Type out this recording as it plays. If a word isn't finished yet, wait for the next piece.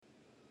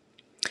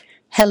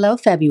Hello,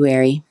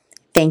 February.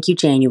 Thank you,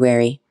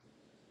 January.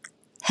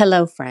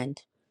 Hello,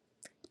 friend.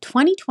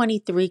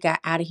 2023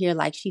 got out of here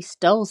like she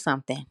stole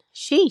something.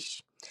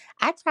 Sheesh.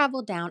 I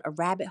traveled down a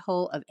rabbit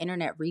hole of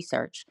internet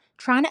research,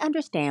 trying to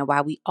understand why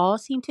we all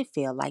seem to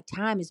feel like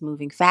time is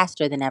moving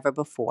faster than ever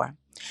before.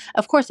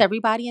 Of course,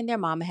 everybody and their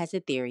mama has a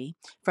theory,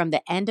 from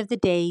the end of the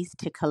days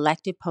to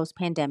collective post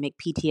pandemic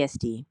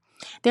PTSD.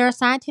 There are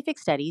scientific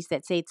studies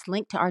that say it's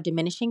linked to our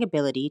diminishing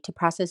ability to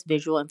process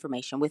visual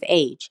information with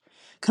age.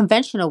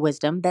 Conventional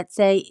wisdom that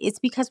say it's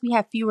because we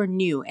have fewer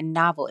new and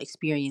novel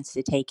experiences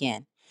to take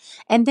in.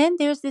 And then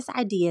there's this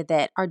idea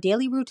that our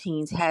daily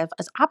routines have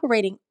us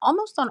operating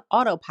almost on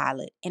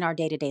autopilot in our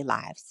day to day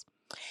lives.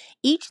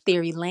 Each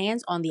theory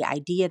lands on the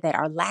idea that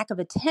our lack of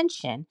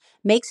attention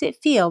makes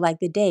it feel like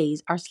the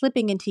days are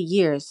slipping into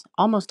years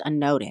almost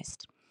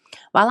unnoticed.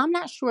 While I'm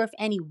not sure if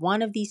any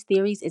one of these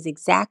theories is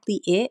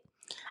exactly it,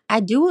 I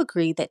do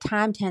agree that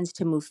time tends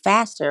to move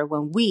faster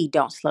when we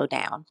don't slow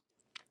down.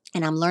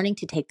 And I'm learning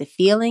to take the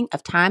feeling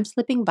of time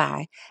slipping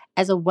by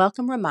as a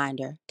welcome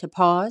reminder to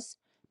pause,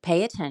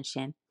 pay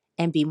attention,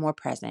 and be more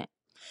present.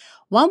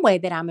 One way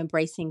that I'm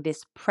embracing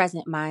this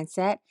present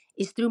mindset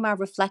is through my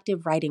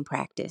reflective writing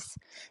practice.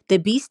 The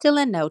Be Still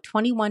and Know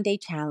 21-day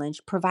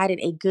challenge provided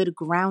a good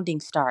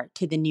grounding start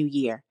to the new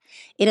year.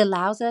 It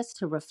allows us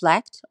to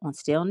reflect on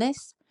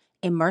stillness,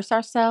 immerse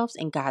ourselves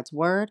in God's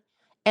Word,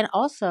 and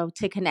also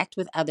to connect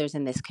with others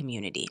in this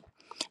community.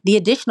 The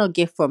additional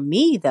gift for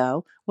me,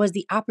 though, was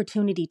the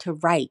opportunity to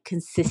write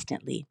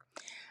consistently.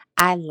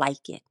 I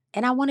like it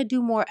and I want to do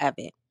more of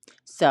it.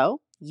 So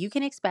you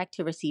can expect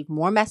to receive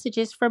more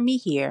messages from me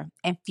here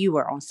and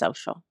fewer on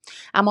social.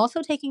 I'm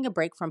also taking a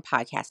break from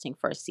podcasting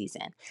for a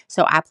season.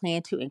 So I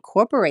plan to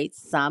incorporate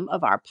some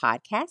of our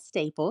podcast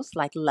staples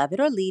like Love It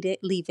or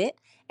Leave It,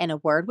 and A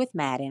Word with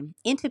Madden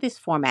into this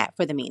format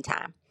for the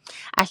meantime.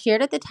 I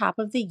shared at the top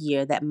of the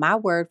year that my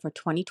word for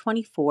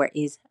 2024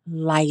 is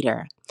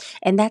lighter.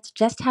 And that's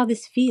just how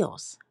this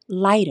feels,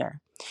 lighter.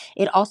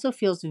 It also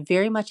feels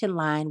very much in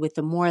line with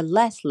the more or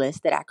less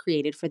list that I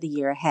created for the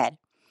year ahead.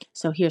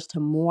 So here's to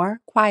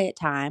more quiet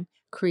time,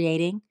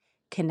 creating,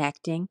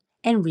 connecting,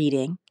 and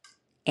reading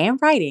and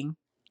writing,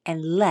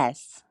 and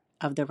less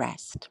of the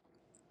rest.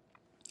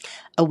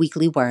 A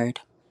weekly word.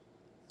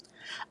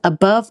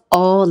 Above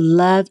all,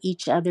 love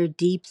each other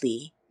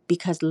deeply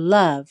because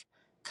love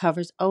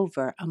covers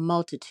over a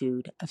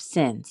multitude of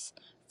sins.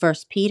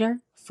 First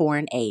Peter 4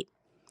 and 8.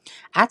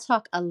 I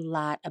talk a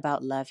lot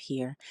about love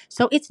here,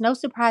 so it's no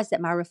surprise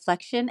that my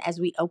reflection as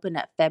we open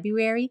up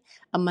February,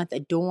 a month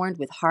adorned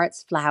with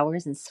hearts,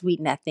 flowers, and sweet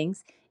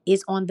nothings,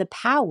 is on the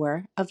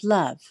power of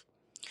love.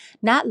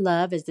 Not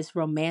love as this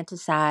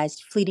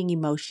romanticized, fleeting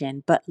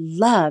emotion, but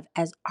love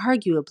as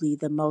arguably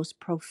the most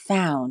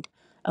profound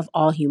of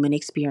all human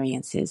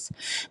experiences.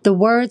 The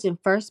words in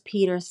First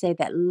Peter say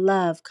that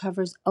love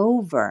covers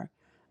over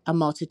a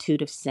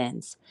multitude of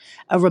sins,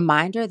 a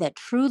reminder that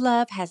true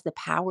love has the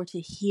power to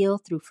heal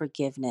through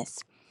forgiveness.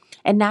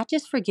 And not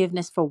just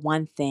forgiveness for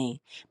one thing,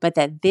 but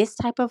that this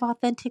type of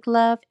authentic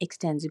love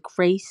extends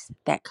grace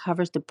that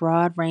covers the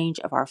broad range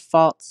of our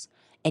faults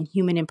and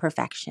human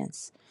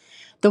imperfections.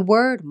 The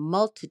word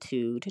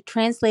multitude,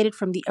 translated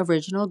from the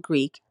original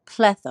Greek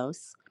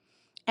plethos,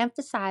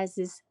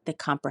 emphasizes the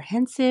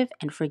comprehensive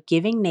and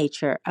forgiving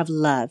nature of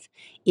love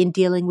in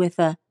dealing with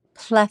a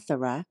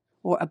plethora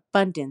or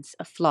abundance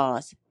of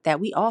flaws that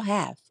we all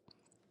have.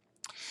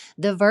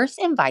 The verse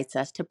invites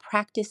us to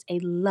practice a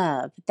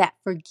love that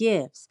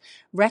forgives,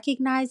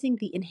 recognizing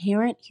the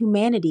inherent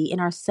humanity in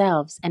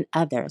ourselves and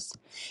others.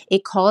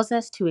 It calls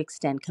us to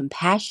extend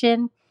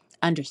compassion,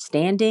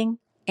 understanding,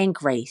 and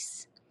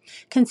grace.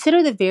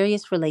 Consider the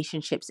various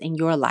relationships in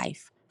your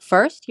life.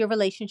 First, your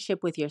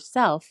relationship with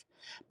yourself,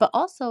 but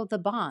also the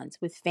bonds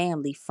with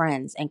family,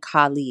 friends, and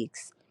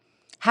colleagues.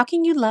 How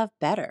can you love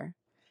better?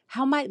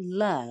 How might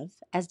love,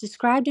 as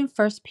described in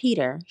First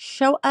Peter,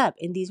 show up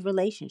in these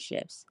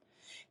relationships?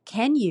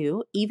 Can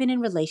you, even in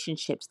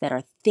relationships that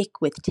are thick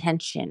with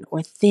tension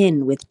or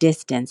thin with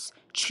distance,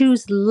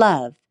 choose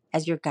love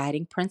as your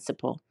guiding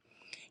principle?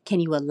 Can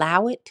you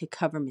allow it to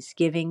cover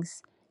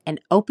misgivings and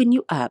open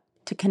you up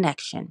to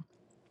connection?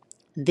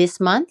 This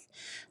month,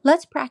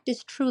 let's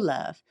practice true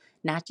love,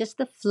 not just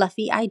the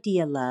fluffy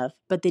idea love,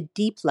 but the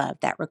deep love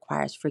that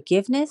requires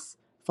forgiveness,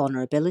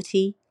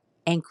 vulnerability,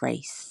 and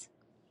grace.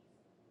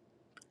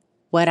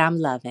 What I'm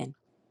loving.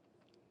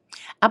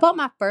 I bought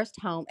my first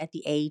home at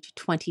the age of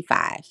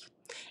 25.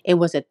 It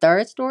was a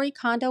third-story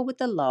condo with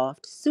a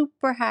loft,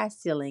 super high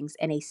ceilings,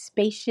 and a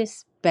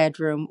spacious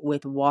bedroom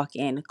with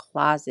walk-in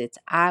closets.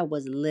 I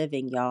was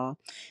living, y'all.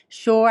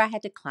 Sure, I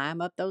had to climb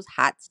up those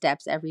hot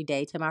steps every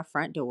day to my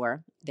front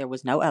door. There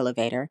was no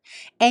elevator.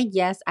 And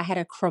yes, I had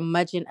a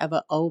curmudgeon of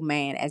an old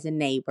man as a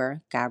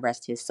neighbor, God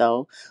rest his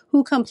soul,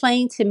 who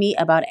complained to me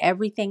about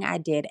everything I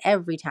did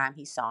every time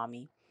he saw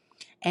me.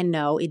 And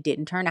no, it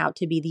didn't turn out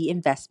to be the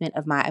investment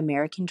of my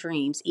American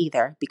dreams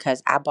either,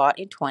 because I bought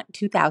in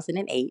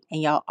 2008,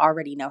 and y'all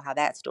already know how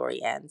that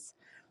story ends.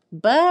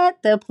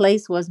 But the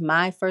place was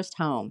my first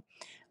home,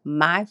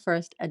 my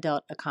first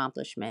adult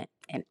accomplishment,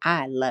 and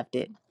I loved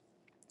it.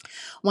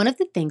 One of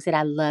the things that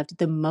I loved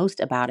the most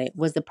about it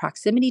was the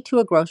proximity to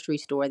a grocery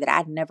store that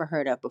I'd never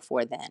heard of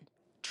before then.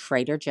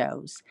 Trader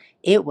Joe's.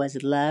 It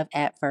was love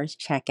at first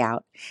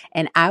checkout.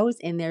 And I was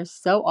in there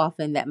so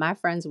often that my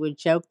friends would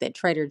joke that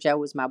Trader Joe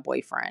was my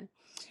boyfriend.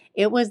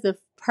 It was the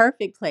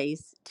perfect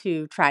place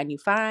to try new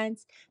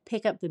finds,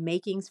 pick up the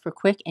makings for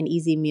quick and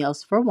easy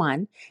meals for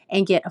one,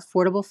 and get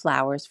affordable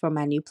flowers for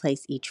my new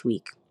place each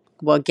week.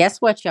 Well, guess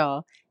what,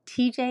 y'all?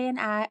 TJ and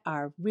I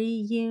are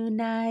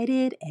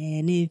reunited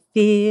and it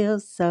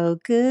feels so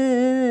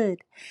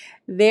good.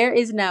 There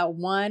is not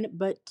one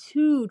but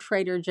two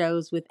Trader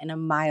Joe's within a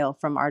mile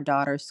from our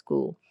daughter's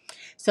school.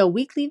 So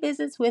weekly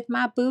visits with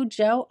my boo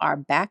Joe are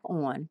back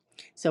on.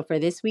 So for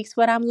this week's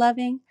What I'm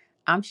Loving,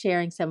 I'm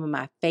sharing some of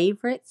my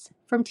favorites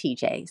from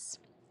TJ's.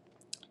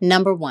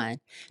 Number one,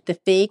 the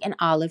fig and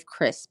olive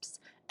crisps,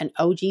 an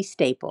OG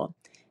staple.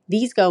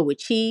 These go with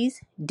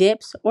cheese,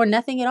 dips, or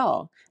nothing at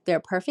all. They're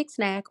a perfect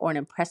snack or an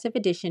impressive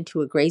addition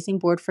to a grazing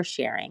board for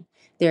sharing.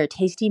 They're a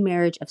tasty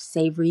marriage of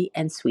savory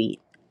and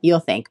sweet. You'll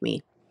thank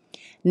me.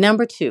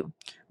 Number two,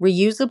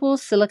 reusable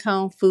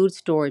silicone food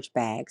storage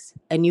bags,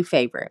 a new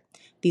favorite.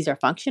 These are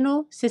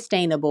functional,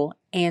 sustainable,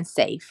 and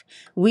safe.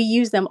 We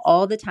use them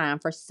all the time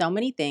for so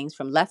many things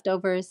from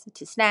leftovers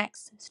to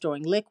snacks,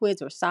 storing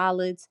liquids or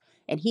solids,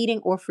 and heating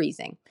or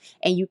freezing.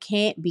 And you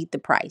can't beat the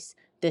price.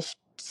 The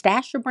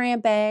Stasher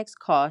brand bags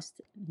cost,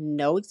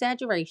 no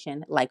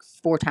exaggeration, like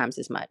 4 times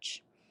as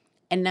much.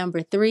 And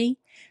number three,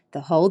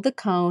 the Hold the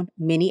Cone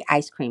mini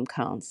ice cream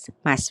cones,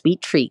 my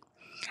sweet treat.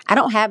 I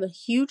don't have a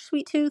huge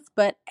sweet tooth,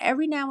 but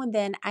every now and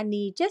then I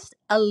need just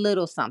a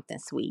little something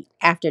sweet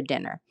after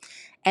dinner.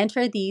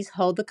 Enter these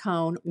Hold the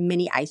Cone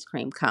mini ice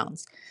cream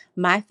cones.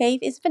 My fave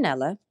is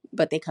vanilla,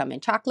 but they come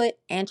in chocolate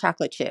and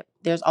chocolate chip.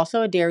 There's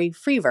also a dairy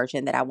free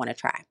version that I want to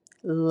try.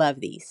 Love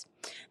these.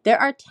 There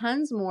are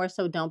tons more,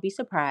 so don't be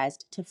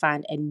surprised to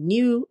find a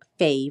new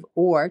fave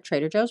or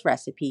Trader Joe's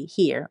recipe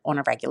here on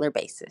a regular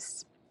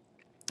basis.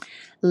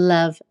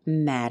 Love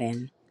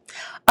Madden.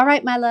 All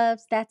right, my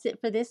loves, that's it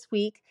for this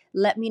week.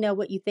 Let me know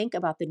what you think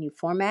about the new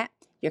format.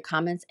 Your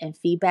comments and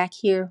feedback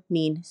here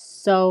mean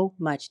so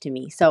much to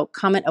me. So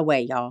comment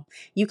away, y'all.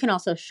 You can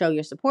also show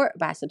your support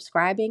by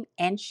subscribing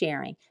and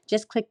sharing.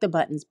 Just click the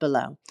buttons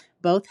below.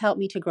 Both help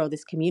me to grow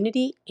this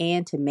community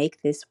and to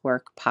make this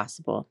work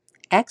possible.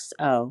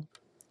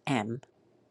 XOM.